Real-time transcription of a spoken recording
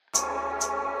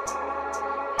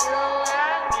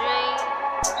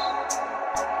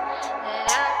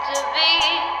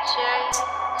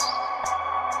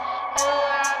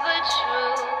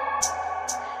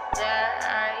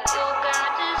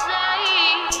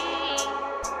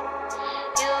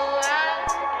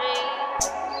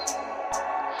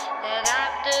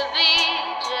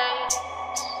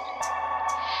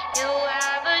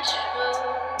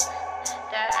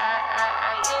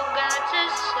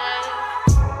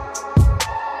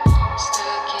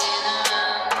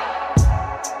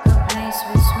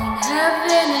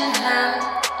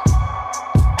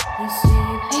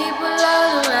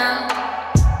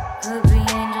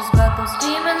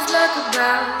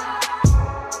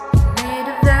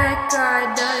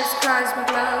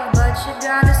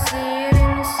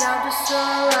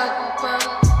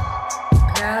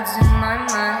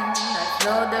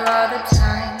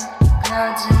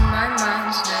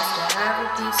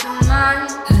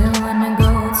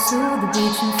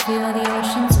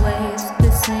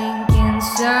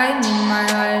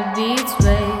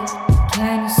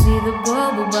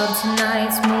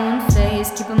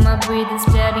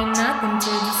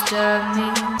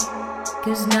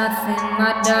'Cause nothing,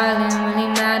 my darling, really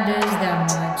matters that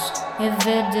much. If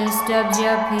it disturbs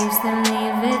your peace, then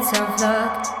leave it tough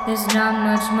luck. There's not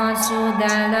much more to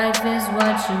that life is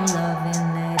what you love, and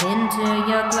let into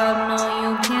your club. No,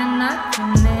 you cannot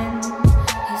commit.